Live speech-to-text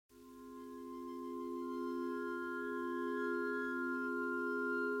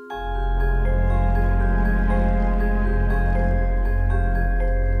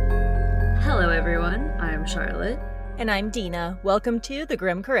I'm Charlotte. And I'm Dina. Welcome to the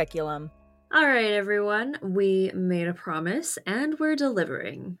Grim Curriculum. All right, everyone. We made a promise and we're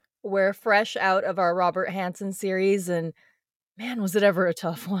delivering. We're fresh out of our Robert Hansen series, and man, was it ever a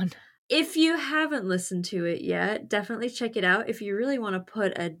tough one. If you haven't listened to it yet, definitely check it out if you really want to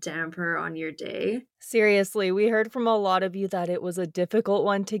put a damper on your day. Seriously, we heard from a lot of you that it was a difficult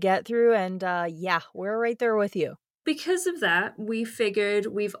one to get through, and yeah, we're right there with you. Because of that, we figured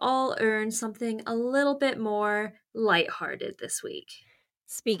we've all earned something a little bit more lighthearted this week.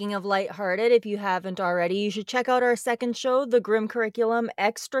 Speaking of lighthearted, if you haven't already, you should check out our second show, The Grim Curriculum.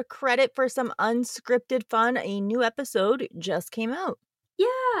 Extra credit for some unscripted fun. A new episode just came out.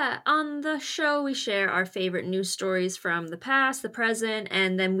 Yeah, on the show, we share our favorite news stories from the past, the present,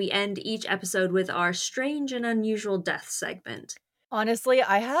 and then we end each episode with our strange and unusual death segment. Honestly,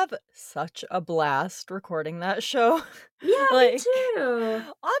 I have such a blast recording that show. Yeah, me too.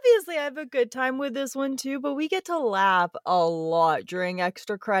 Obviously, I have a good time with this one too, but we get to laugh a lot during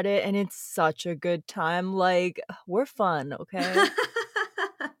extra credit, and it's such a good time. We're fun, okay?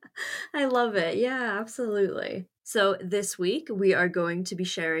 I love it. Yeah, absolutely. So this week, we are going to be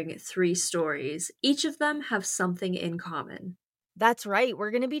sharing 3 stories. Each of them have something in common. That's right.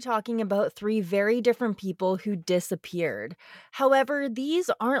 We're going to be talking about 3 very different people who disappeared. However, these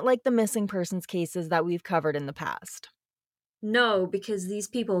aren't like the missing persons cases that we've covered in the past. No, because these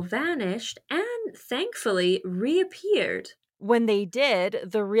people vanished and thankfully reappeared. When they did,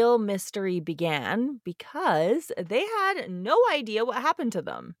 the real mystery began because they had no idea what happened to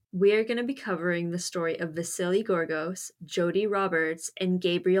them. We're going to be covering the story of Vasily Gorgos, Jody Roberts, and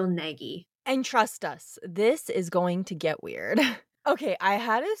Gabriel Nagy. And trust us, this is going to get weird. Okay, I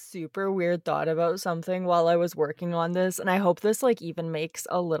had a super weird thought about something while I was working on this, and I hope this even makes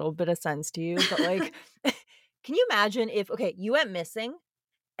a little bit of sense to you, but can you imagine if, okay, you went missing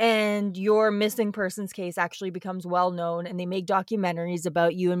and your missing persons case actually becomes well known and they make documentaries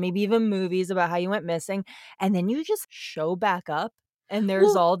about you and maybe even movies about how you went missing, and then you just show back up and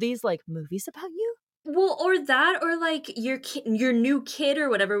there's all these movies about you? Well, or that, or your new kid or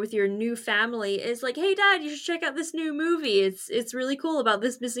whatever with your new family is like, hey, Dad, you should check out this new movie. It's really cool about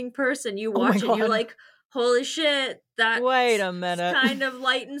this missing person. You watch it, you're like, holy shit, that wait a minute, kind of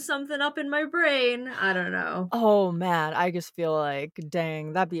lightened something up in my brain. I don't know. Oh man, I just feel like,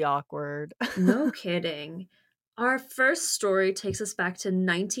 dang, that'd be awkward. No kidding. Our first story takes us back to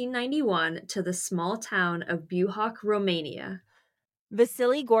 1991 to the small town of Buhok, Romania.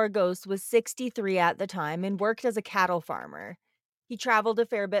 Vasily Gorgos was 63 at the time and worked as a cattle farmer. He traveled a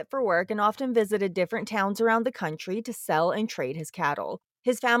fair bit for work and often visited different towns around the country to sell and trade his cattle.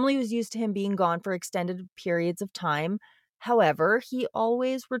 His family was used to him being gone for extended periods of time. However, he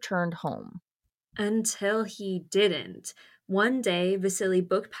always returned home. Until he didn't. One day, Vasily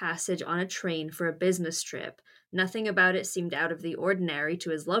booked passage on a train for a business trip. Nothing about it seemed out of the ordinary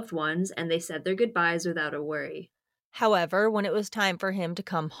to his loved ones, and they said their goodbyes without a worry. However, when it was time for him to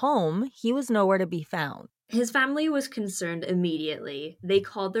come home, he was nowhere to be found. His family was concerned immediately. They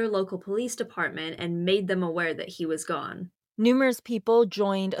called their local police department and made them aware that he was gone. Numerous people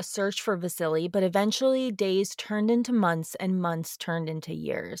joined a search for Vasily, but eventually days turned into months and months turned into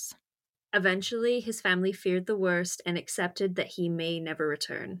years. Eventually, his family feared the worst and accepted that he may never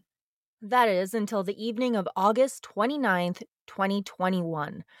return. That is, until the evening of August 29th,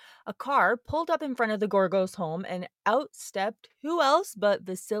 2021. A car pulled up in front of the Gorgos home and out stepped who else but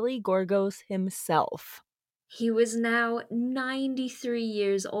Vasily Gorgos himself. He was now 93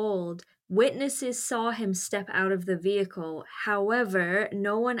 years old. Witnesses saw him step out of the vehicle. However,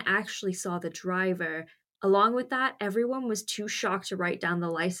 no one actually saw the driver. Along with that, everyone was too shocked to write down the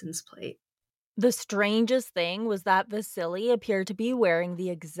license plate. The strangest thing was that Vasily appeared to be wearing the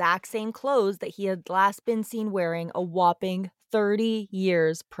exact same clothes that he had last been seen wearing a whopping 30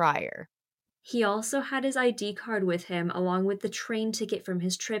 years prior. He also had his ID card with him, along with the train ticket from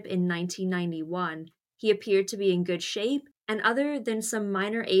his trip in 1991. He appeared to be in good shape, and other than some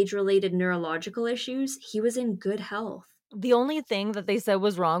minor age-related neurological issues, he was in good health. The only thing that they said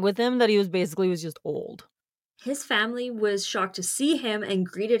was wrong with him, that he was just old. His family was shocked to see him and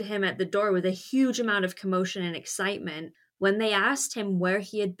greeted him at the door with a huge amount of commotion and excitement. When they asked him where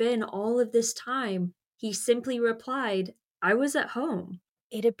he had been all of this time, he simply replied, "I was at home."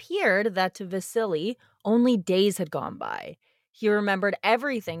 It appeared that to Vasily, only days had gone by. He remembered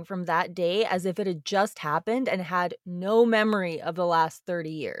everything from that day as if it had just happened and had no memory of the last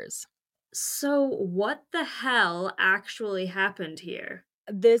 30 years. So what the hell actually happened here?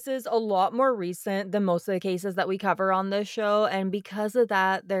 This is a lot more recent than most of the cases that we cover on this show, and because of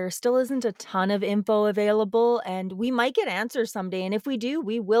that, there still isn't a ton of info available, and we might get answers someday, and if we do,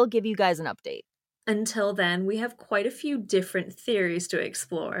 we will give you guys an update. Until then, we have quite a few different theories to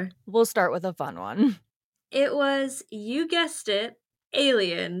explore. We'll start with a fun one. It was, you guessed it,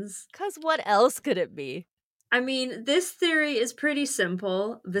 aliens. Because what else could it be? I mean, this theory is pretty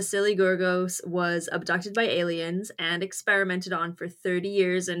simple. Vasily Gorgos was abducted by aliens and experimented on for 30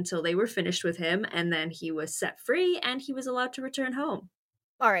 years until they were finished with him, and then he was set free and he was allowed to return home.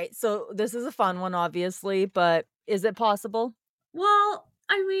 All right, so this is a fun one, obviously, but is it possible? Well,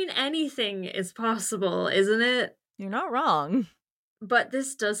 I mean, anything is possible, isn't it? You're not wrong. But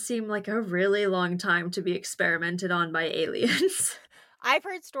this does seem like a really long time to be experimented on by aliens. I've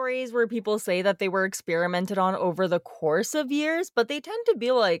heard stories where people say that they were experimented on over the course of years, but they tend to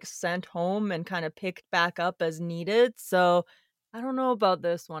be like sent home and kind of picked back up as needed. So I don't know about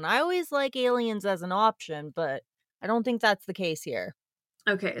this one. I always like aliens as an option, but I don't think that's the case here.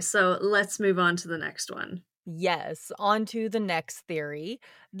 Okay, so let's move on to the next one. Yes, on to the next theory.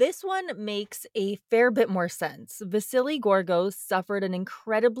 This one makes a fair bit more sense. Vasily Gorgos suffered an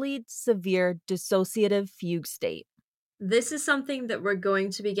incredibly severe dissociative fugue state. This is something that we're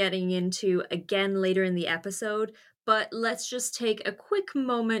going to be getting into again later in the episode, but let's just take a quick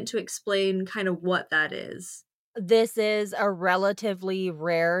moment to explain kind of what that is. This is a relatively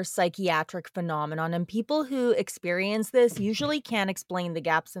rare psychiatric phenomenon, and people who experience this usually can't explain the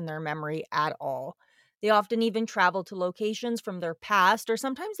gaps in their memory at all. They often even travel to locations from their past, or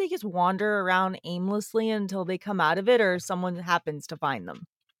sometimes they just wander around aimlessly until they come out of it or someone happens to find them.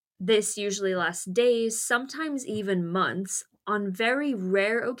 This usually lasts days, sometimes even months. On very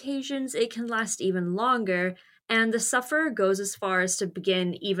rare occasions, it can last even longer, and the sufferer goes as far as to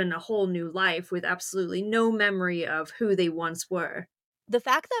begin even a whole new life with absolutely no memory of who they once were. The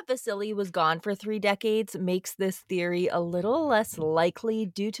fact that Vasily was gone for 3 decades makes this theory a little less likely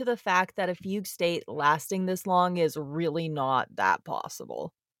due to the fact that a fugue state lasting this long is really not that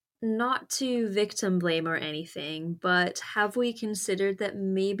possible. Not to victim blame or anything, but have we considered that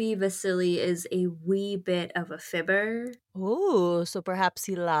maybe Vasily is a wee bit of a fibber? Ooh, so perhaps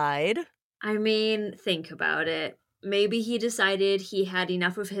he lied? I mean, think about it. Maybe he decided he had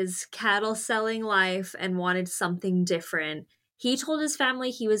enough of his cattle selling life and wanted something different. He told his family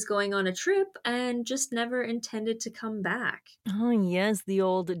he was going on a trip and just never intended to come back. Oh, yes, the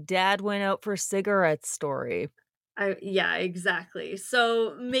old dad went out for cigarettes story. Yeah, exactly.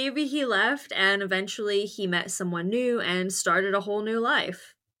 So maybe he left and eventually he met someone new and started a whole new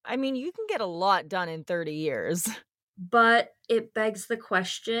life. I mean, you can get a lot done in 30 years. But it begs the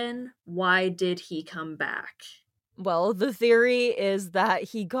question, why did he come back? Well, the theory is that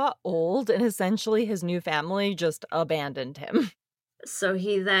he got old and essentially his new family just abandoned him. So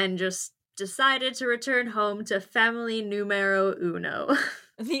he then just decided to return home to family numero uno.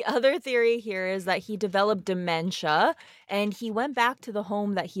 The other theory here is that he developed dementia and he went back to the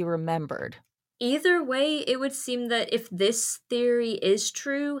home that he remembered. Either way, it would seem that if this theory is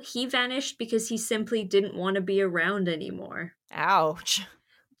true, he vanished because he simply didn't want to be around anymore. Ouch.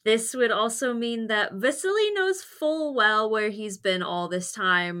 This would also mean that Vasily knows full well where he's been all this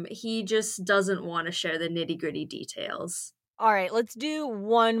time. He just doesn't want to share the nitty gritty details. All right, let's do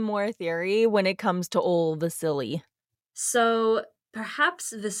one more theory when it comes to old Vasily. So,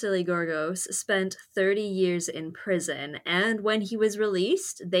 perhaps Vasily Gorgos spent 30 years in prison, and when he was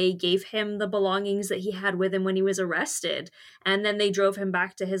released, they gave him the belongings that he had with him when he was arrested, and then they drove him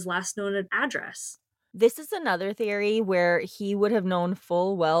back to his last known address. This is another theory where he would have known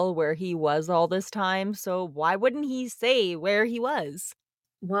full well where he was all this time, so why wouldn't he say where he was?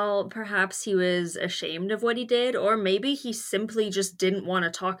 Well, perhaps he was ashamed of what he did, or maybe he simply just didn't want to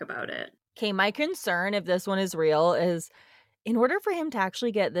talk about it. Okay, my concern, if this one is real, is in order for him to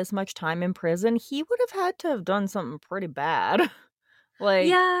actually get this much time in prison, he would have had to have done something pretty bad. Like,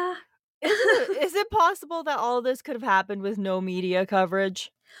 Yeah. is it possible that all this could have happened with no media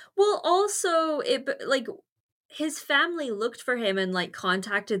coverage? Well, also, like, his family looked for him and, like,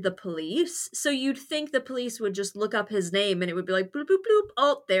 contacted the police, so you'd think the police would just look up his name and it would be like, "Bloop, bloop, bloop,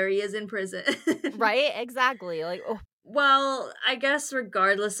 oh, there he is in prison." Right? Exactly. Like, oh, Well, I guess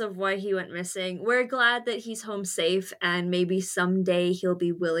regardless of why he went missing, we're glad that he's home safe and maybe someday he'll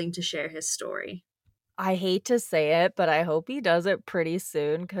be willing to share his story. I hate to say it, but I hope he does it pretty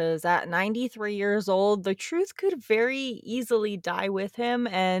soon because at 93 years old, the truth could very easily die with him.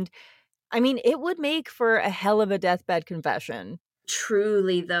 And I mean, it would make for a hell of a deathbed confession.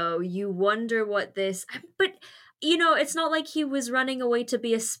 Truly, though, you wonder what this. But, you know, it's not like he was running away to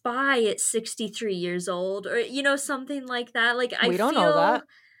be a spy at 63 years old or, something like that. Like, I We don't know feel. that.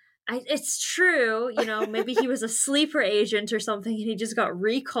 It's true, maybe he was a sleeper agent or something and he just got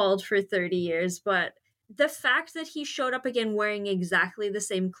recalled for 30 years. But the fact that he showed up again wearing exactly the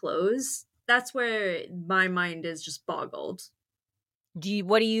same clothes, that's where my mind is just boggled.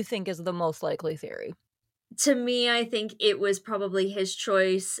 What do you think is the most likely theory? To me, I think it was probably his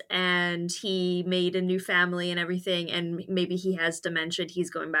choice, and he made a new family and everything, and maybe he has dementia, he's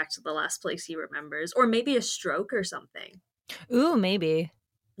going back to the last place he remembers, or maybe a stroke or something. Ooh, maybe.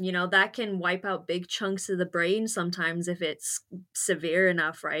 You know, that can wipe out big chunks of the brain sometimes if it's severe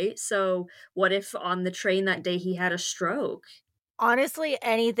enough, right? So, what if on the train that day he had a stroke? Honestly,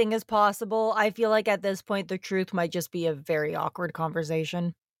 anything is possible. I feel like at this point, the truth might just be a very awkward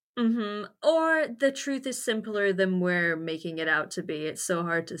conversation. Mhm. Or the truth is simpler than we're making it out to be. It's so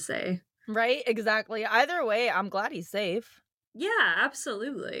hard to say. Right? Exactly. Either way, I'm glad he's safe. Yeah,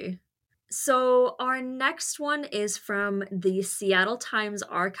 absolutely. So, our next one is from the Seattle Times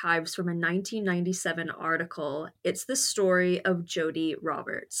archives from a 1997 article. It's the story of Jody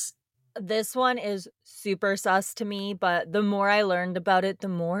Roberts. This one is super sus to me, but the more I learned about it, the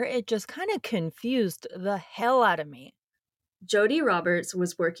more it just kind of confused the hell out of me. Jody Roberts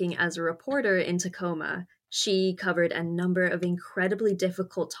was working as a reporter in Tacoma. She covered a number of incredibly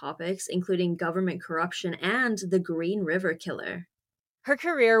difficult topics, including government corruption and the Green River Killer. Her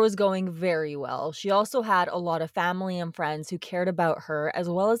career was going very well. She also had a lot of family and friends who cared about her, as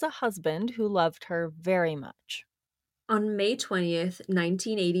well as a husband who loved her very much. On May 20th,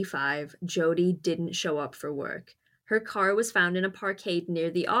 1985, Jody didn't show up for work. Her car was found in a parkade near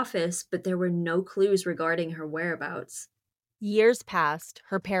the office, but there were no clues regarding her whereabouts. Years passed,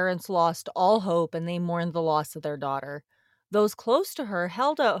 her parents lost all hope and they mourned the loss of their daughter. Those close to her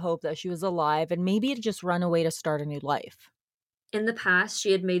held out hope that she was alive and maybe to just run away to start a new life. In the past,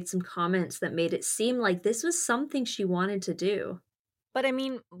 she had made some comments that made it seem like this was something she wanted to do. But I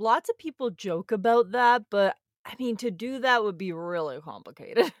mean, lots of people joke about that, but I mean, to do that would be really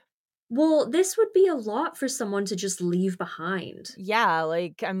complicated. Well, this would be a lot for someone to just leave behind. Yeah,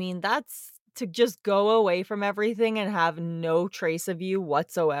 like, I mean, that's to just go away from everything and have no trace of you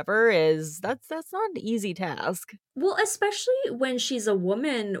whatsoever is that's not an easy task. Well, especially when she's a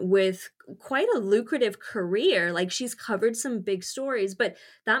woman with quite a lucrative career, like, she's covered some big stories, but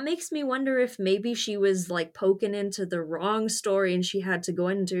that makes me wonder if maybe she was, like, poking into the wrong story and she had to go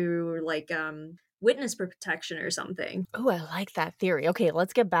into, like, witness protection or something. Oh, I like that theory. Okay,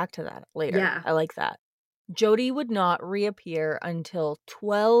 let's get back to that later. Yeah. I like that. Jody would not reappear until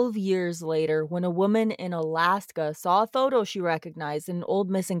 12 years later when a woman in Alaska saw a photo she recognized in an old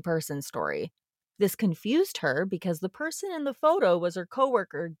missing person story. This confused her because the person in the photo was her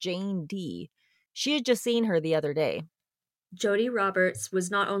coworker, Jane D. She had just seen her the other day. Jody Roberts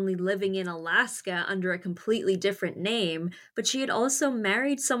was not only living in Alaska under a completely different name, but she had also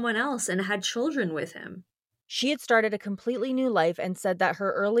married someone else and had children with him. She had started a completely new life and said that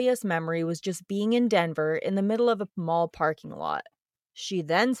her earliest memory was just being in Denver in the middle of a mall parking lot. She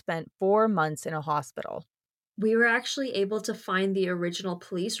then spent 4 months in a hospital. We were actually able to find the original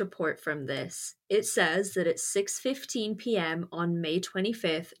police report from this. It says that at 6:15 p.m. on May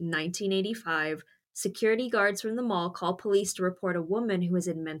 25th, 1985, security guards from the mall called police to report a woman who was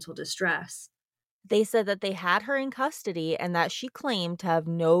in mental distress. They said that they had her in custody and that she claimed to have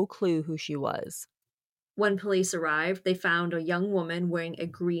no clue who she was. When police arrived, they found a young woman wearing a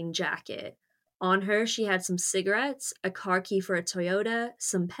green jacket. On her, she had some cigarettes, a car key for a Toyota,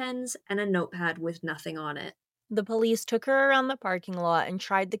 some pens, and a notepad with nothing on it. The police took her around the parking lot and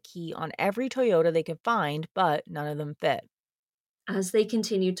tried the key on every Toyota they could find, but none of them fit. As they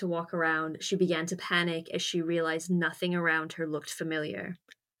continued to walk around, she began to panic as she realized nothing around her looked familiar.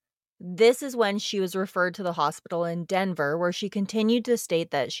 This is when she was referred to the hospital in Denver, where she continued to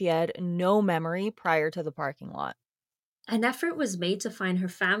state that she had no memory prior to the parking lot. An effort was made to find her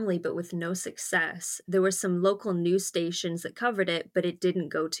family, but with no success. There were some local news stations that covered it, but it didn't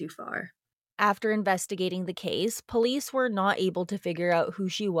go too far. After investigating the case, police were not able to figure out who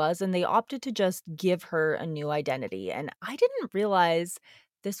she was and they opted to just give her a new identity. And I didn't realize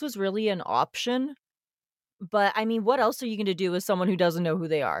this was really an option. But I mean, what else are you going to do with someone who doesn't know who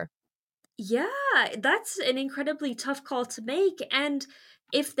they are? Yeah, that's an incredibly tough call to make. And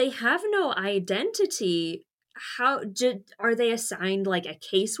if they have no identity, are they assigned like a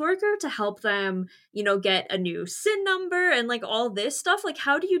caseworker to help them, get a new SIN number and like all this stuff? Like,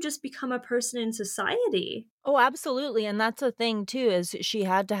 how do you just become a person in society? Oh, absolutely. And that's the thing too is she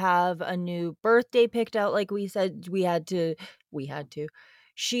had to have a new birthday picked out like we said we had to.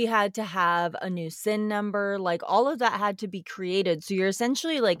 She had to have a new SIN number, like all of that had to be created. So you're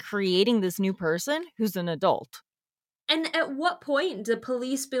essentially like creating this new person who's an adult. And at what point do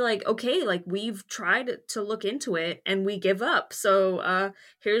police be like, "Okay, like, we've tried to look into it and we give up. So,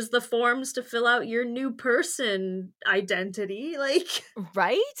 here's the forms to fill out your new person identity." Like,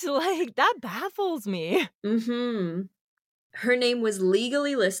 Right? Like, that baffles me. mhm. Her name was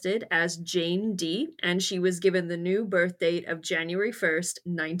legally listed as Jane D, and she was given the new birth date of January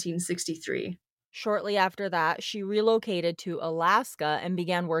 1st, 1963. Shortly after that, she relocated to Alaska and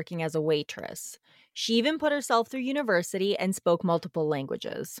began working as a waitress. She even put herself through university and spoke multiple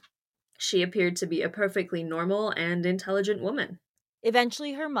languages. She appeared to be a perfectly normal and intelligent woman.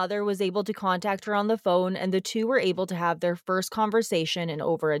 Eventually, her mother was able to contact her on the phone, and the two were able to have their first conversation in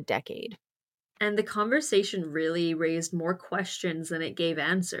over a decade. And the conversation really raised more questions than it gave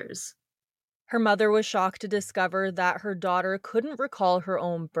answers. Her mother was shocked to discover that her daughter couldn't recall her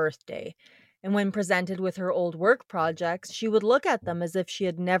own birthday. And when presented with her old work projects, she would look at them as if she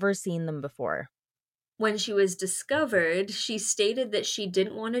had never seen them before. When she was discovered, she stated that she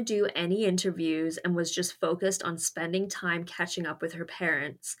didn't want to do any interviews and was just focused on spending time catching up with her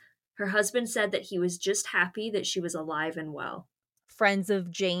parents. Her husband said that he was just happy that she was alive and well. Friends of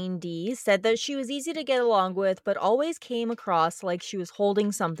Jane D said that she was easy to get along with, but always came across like she was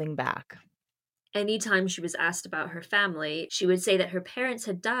holding something back. Anytime she was asked about her family, she would say that her parents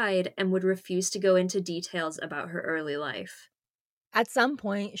had died and would refuse to go into details about her early life. At some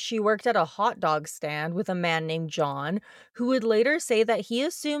point, she worked at a hot dog stand with a man named John, who would later say that he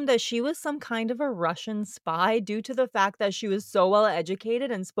assumed that she was some kind of a Russian spy due to the fact that she was so well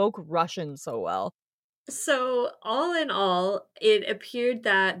educated and spoke Russian so well. So, all in all, it appeared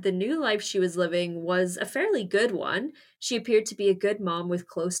that the new life she was living was a fairly good one. She appeared to be a good mom with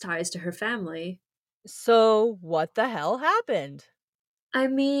close ties to her family. So, what the hell happened? I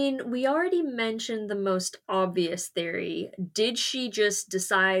mean, we already mentioned the most obvious theory. Did she just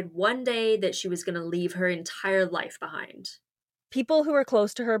decide one day that she was going to leave her entire life behind? People who were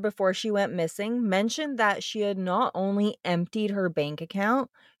close to her before she went missing mentioned that she had not only emptied her bank account,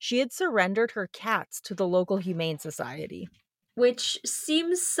 she had surrendered her cats to the local humane society. Which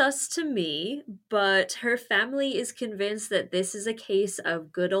seems sus to me, but her family is convinced that this is a case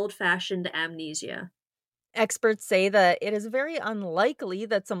of good old fashioned amnesia. Experts say that it is very unlikely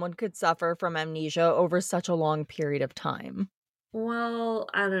that someone could suffer from amnesia over such a long period of time. Well,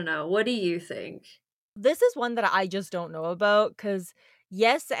 I don't know. What do you think? This is one that I just don't know about because,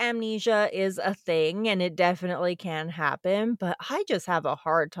 yes, amnesia is a thing and it definitely can happen, but I just have a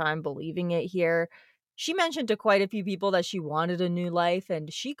hard time believing it here. She mentioned to quite a few people that she wanted a new life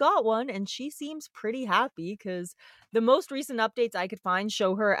and she got one and she seems pretty happy because the most recent updates I could find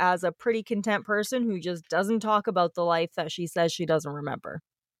show her as a pretty content person who just doesn't talk about the life that she says she doesn't remember.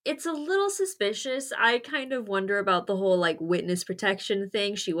 It's a little suspicious. I kind of wonder about the whole like witness protection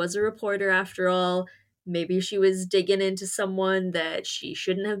thing. She was a reporter after all. Maybe she was digging into someone that she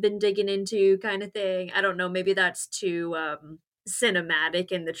shouldn't have been digging into, kind of thing. I don't know. Maybe that's too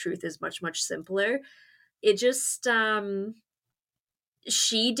cinematic and the truth is much, much simpler. It just,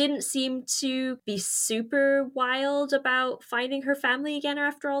 she didn't seem to be super wild about finding her family again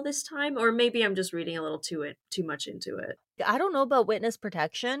after all this time, or maybe I'm just reading a little too much into it. I don't know about witness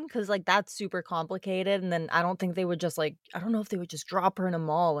protection because, like, that's super complicated. And then I don't think they would just, like, I don't know if they would just drop her in a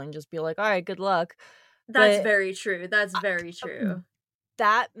mall and just be like, all right, good luck. That's But very true. That's I- very true.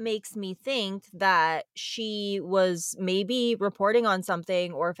 that makes me think that she was maybe reporting on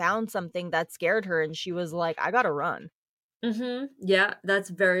something or found something that scared her. And she was like, I gotta run. Mhm. Yeah, that's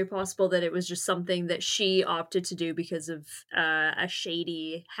very possible that it was just something that she opted to do because of, a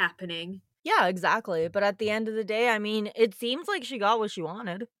shady happening. Yeah, exactly. But at the end of the day, I mean, it seems like she got what she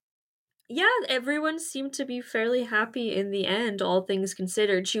wanted. Yeah, everyone seemed to be fairly happy in the end, all things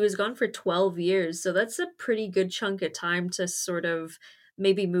considered. She was gone for 12 years, so that's a pretty good chunk of time to sort of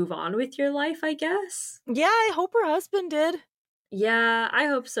maybe move on with your life, I guess? Yeah, I hope her husband did. Yeah, I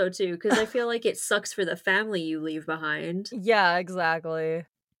hope so too, because I feel like it sucks for the family you leave behind. Yeah, exactly.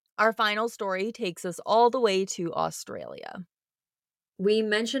 Our final story takes us all the way to Australia. We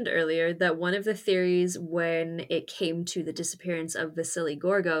mentioned earlier that one of the theories when it came to the disappearance of Vasily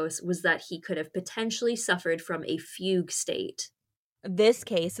Gorgos was that he could have potentially suffered from a fugue state. This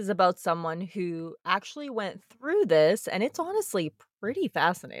case is about someone who actually went through this, and it's honestly pretty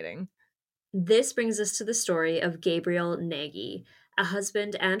fascinating. This brings us to the story of Gabriel Nagy, a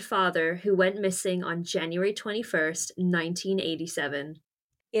husband and father who went missing on January 21st, 1987.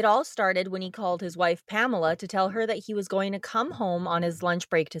 It all started when he called his wife Pamela to tell her that he was going to come home on his lunch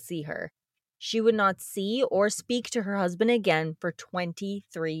break to see her. She would not see or speak to her husband again for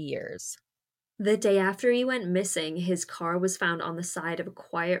 23 years. The day after he went missing, his car was found on the side of a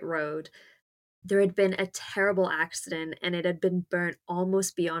quiet road. There had been a terrible accident and it had been burnt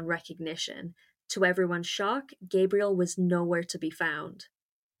almost beyond recognition. To everyone's shock, Gabriel was nowhere to be found.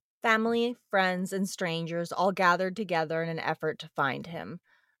 Family, friends, and strangers all gathered together in an effort to find him,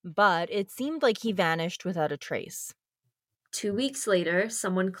 but it seemed like he vanished without a trace. 2 weeks later,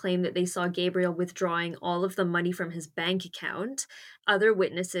 someone claimed that they saw Gabriel withdrawing all of the money from his bank account. Other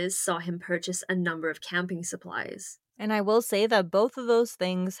witnesses saw him purchase a number of camping supplies. And I will say that both of those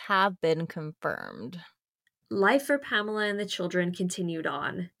things have been confirmed. Life for Pamela and the children continued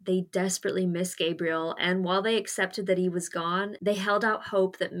on. They desperately missed Gabriel, and while they accepted that he was gone, they held out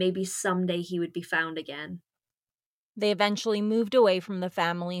hope that maybe someday he would be found again. They eventually moved away from the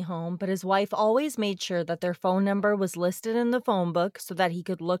family home, but his wife always made sure that their phone number was listed in the phone book so that he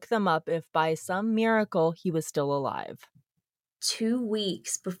could look them up if by some miracle he was still alive. 2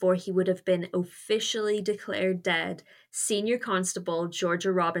 weeks before he would have been officially declared dead, Senior Constable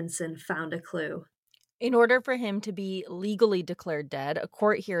Georgia Robinson found a clue. In order for him to be legally declared dead, a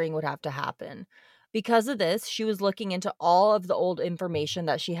court hearing would have to happen. Because of this, she was looking into all of the old information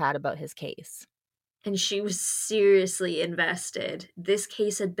that she had about his case. And she was seriously invested. This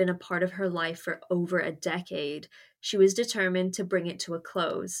case had been a part of her life for over a decade. She was determined to bring it to a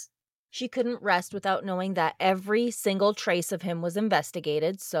close. She couldn't rest without knowing that every single trace of him was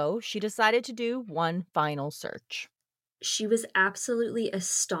investigated, so she decided to do one final search. She was absolutely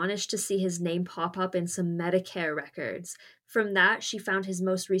astonished to see his name pop up in some Medicare records. From that, she found his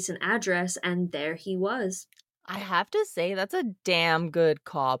most recent address, and there he was. I have to say, that's a damn good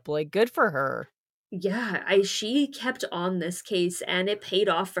cop. Like, good for her. Yeah, she kept on this case, and it paid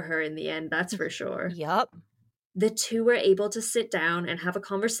off for her in the end, that's for sure. Yup. The two were able to sit down and have a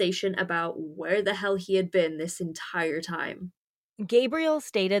conversation about where the hell he had been this entire time. Gabriel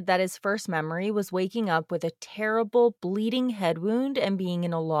stated that his first memory was waking up with a terrible bleeding head wound and being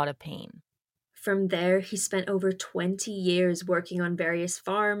in a lot of pain. From there, he spent over 20 years working on various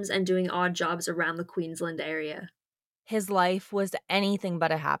farms and doing odd jobs around the Queensland area. His life was anything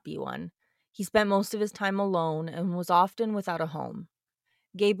but a happy one. He spent most of his time alone and was often without a home.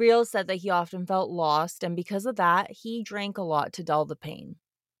 Gabriel said that he often felt lost, and because of that, he drank a lot to dull the pain.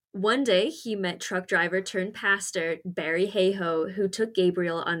 One day, he met truck driver turned pastor Barry Hayhoe, who took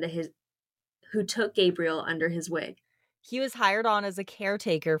Gabriel under his wing. He was hired on as a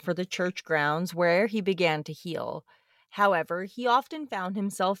caretaker for the church grounds where he began to heal. However, he often found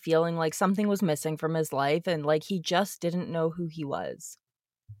himself feeling like something was missing from his life and like he just didn't know who he was.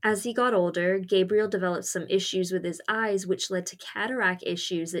 As he got older, Gabriel developed some issues with his eyes, which led to cataract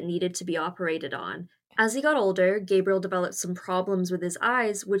issues that needed to be operated on. As he got older, Gabriel developed some problems with his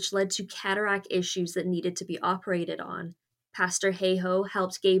eyes, which led to cataract issues that needed to be operated on. Pastor Hayhoe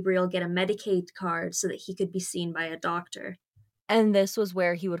helped Gabriel get a Medicaid card so that he could be seen by a doctor. And this was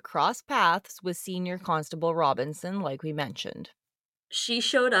where he would cross paths with Senior Constable Robinson, like we mentioned. She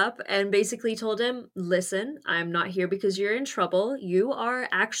showed up and basically told him, "Listen, I'm not here because you're in trouble. You are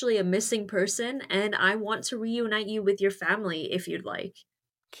actually a missing person, and I want to reunite you with your family if you'd like."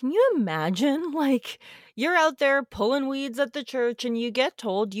 Can you imagine? Like, you're out there pulling weeds at the church and you get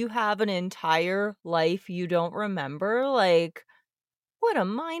told you have an entire life you don't remember? Like, what a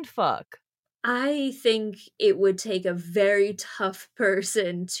mind fuck. I think it would take a very tough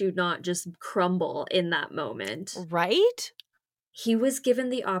person to not just crumble in that moment. Right? He was given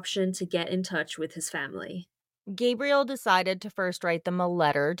the option to get in touch with his family. Gabriel decided to first write them a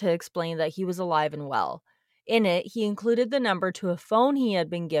letter to explain that he was alive and well. In it, he included the number to a phone he had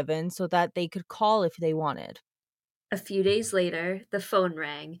been given so that they could call if they wanted. A few days later, the phone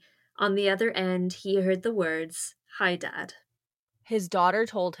rang. On the other end, he heard the words, "Hi, Dad." His daughter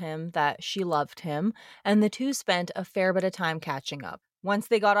told him that she loved him, and the two spent a fair bit of time catching up. Once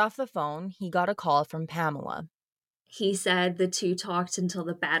they got off the phone, he got a call from Pamela. He said the two talked until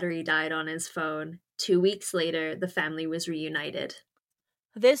the battery died on his phone. 2 weeks later, the family was reunited.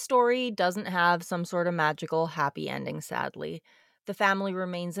 This story doesn't have some sort of magical happy ending, sadly. The family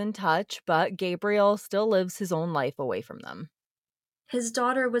remains in touch, but Gabriel still lives his own life away from them. His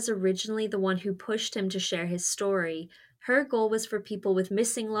daughter was originally the one who pushed him to share his story. Her goal was for people with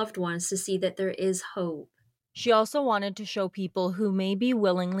missing loved ones to see that there is hope. She also wanted to show people who may be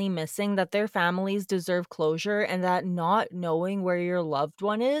willingly missing that their families deserve closure and that not knowing where your loved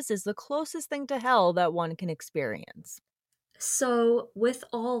one is the closest thing to hell that one can experience. So, with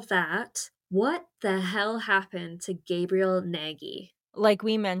all that, what the hell happened to Gabriel Nagy? Like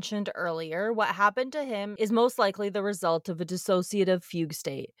we mentioned earlier, what happened to him is most likely the result of a dissociative fugue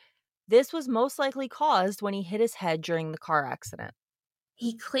state. This was most likely caused when he hit his head during the car accident.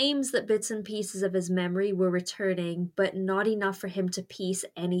 He claims that bits and pieces of his memory were returning, but not enough for him to piece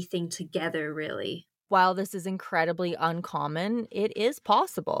anything together, really. While this is incredibly uncommon, it is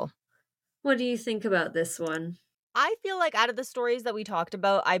possible. What do you think about this one? I feel like out of the stories that we talked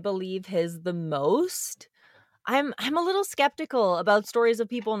about, I believe his the most. I'm a little skeptical about stories of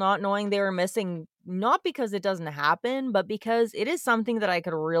people not knowing they were missing, not because it doesn't happen, but because it is something that I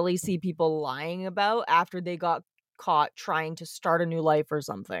could really see people lying about after they got caught trying to start a new life or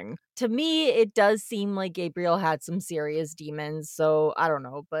something. To me, it does seem like Gabriel had some serious demons, so I don't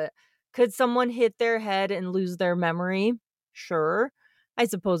know, but could someone hit their head and lose their memory? Sure. I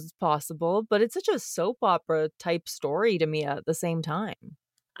suppose it's possible, but it's such a soap opera type story to me at the same time.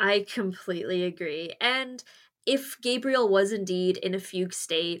 I completely agree. And if Gabriel was indeed in a fugue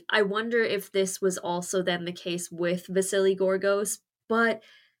state, I wonder if this was also then the case with Vasily Gorgos. But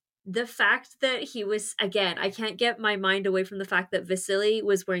the fact that he was, again, I can't get my mind away from the fact that Vasily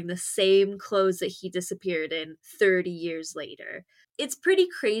was wearing the same clothes that he disappeared in 30 years later. It's pretty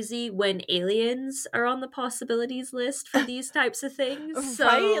crazy when aliens are on the possibilities list for these types of things.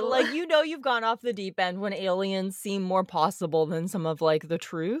 Right? So Like, you've gone off the deep end when aliens seem more possible than some of, like, the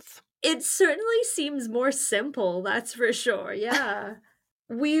truth. it certainly seems more simple, that's for sure. Yeah.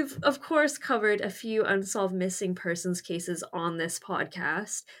 We've, of course, covered a few unsolved missing persons cases on this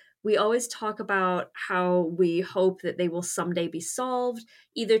podcast. We always talk about how we hope that they will someday be solved,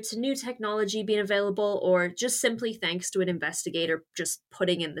 either to new technology being available or just simply thanks to an investigator just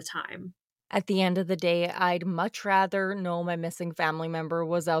putting in the time. At the end of the day, I'd much rather know my missing family member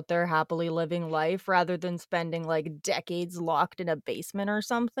was out there happily living life rather than spending, like, decades locked in a basement or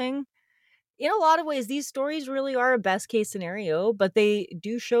something. In a lot of ways, these stories really are a best case scenario, but they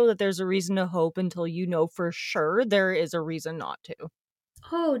do show that there's a reason to hope until you know for sure there is a reason not to.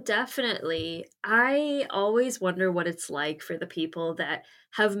 Oh, definitely. I always wonder what it's like for the people that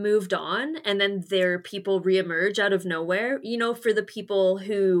have moved on and then their people reemerge out of nowhere. For the people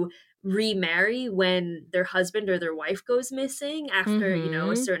who remarry when their husband or their wife goes missing after, a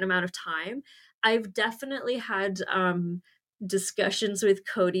Mhm. certain amount of time. I've definitely had discussions with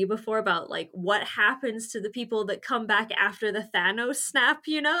Cody before about like what happens to the people that come back after the Thanos snap,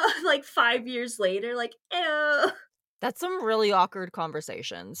 like 5 years later, like, ew. That's some really awkward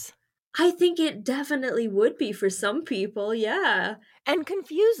conversations. I think it definitely would be for some people, yeah. And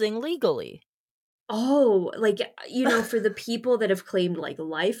confusing legally. Oh, like, for the people that have claimed, like,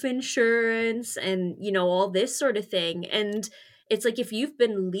 life insurance and, all this sort of thing, and it's like if you've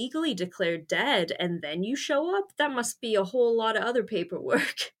been legally declared dead and then you show up, that must be a whole lot of other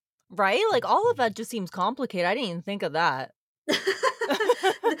paperwork. Right? Like, all of that just seems complicated. I didn't even think of that.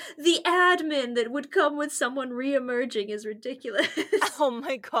 The admin that would come with someone reemerging is ridiculous. Oh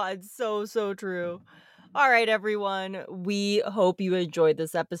my god, so, so true. Alright, everyone, we hope you enjoyed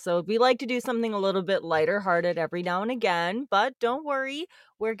this episode. We like to do something a little bit lighter hearted every now and again, but don't worry,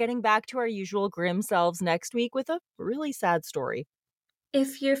 we're getting back to our usual grim selves next week with a really sad story.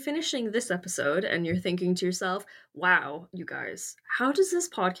 If you're finishing this episode and you're thinking to yourself, wow, you guys, how does this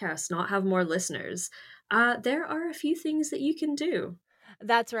podcast not have more listeners? There are a few things that you can do.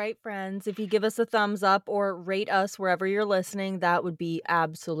 That's right, friends. If you give us a thumbs up or rate us wherever you're listening, that would be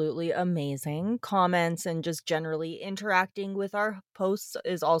absolutely amazing. Comments and just generally interacting with our posts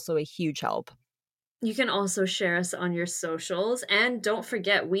is also a huge help. You can also share us on your socials. And don't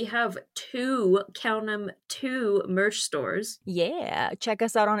forget, we have two, count them, two merch stores. Yeah, check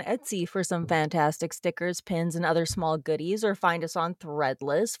us out on Etsy for some fantastic stickers, pins, and other small goodies, or find us on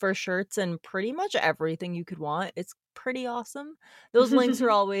Threadless for shirts and pretty much everything you could want. It's pretty awesome. Those links are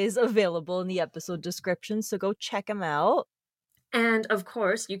always available in the episode description, so go check them out. And of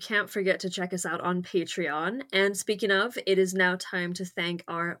course, you can't forget to check us out on Patreon. And speaking of, it is now time to thank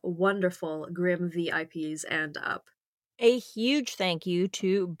our wonderful Grim VIPs and up. A huge thank you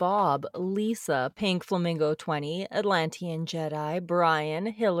to Bob, Lisa, Pink Flamingo 20, Atlantean Jedi, Brian,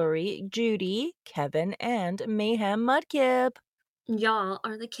 Hillary, Judy, Kevin, and Mayhem Mudkip. Y'all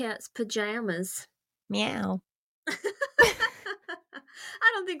are the cat's pajamas. Meow.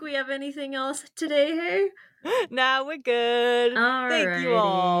 I don't think we have anything else today, hey? Nah, we're good. Thank you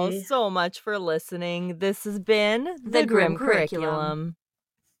all Alrighty. so much for listening. This has been The the Grim Grim Curriculum. Curriculum.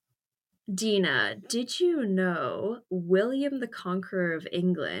 Dina, did you know William the Conqueror of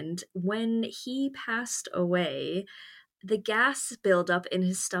England, when he passed away, the gas buildup in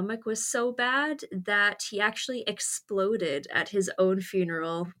his stomach was so bad that he actually exploded at his own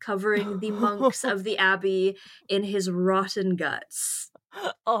funeral, covering the monks of the abbey in his rotten guts.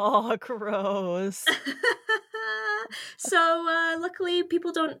 Oh, gross. So, luckily,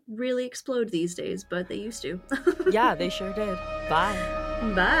 people don't really explode these days, but they used to. Yeah, they sure did. Bye.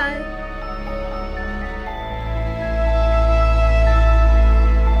 Bye.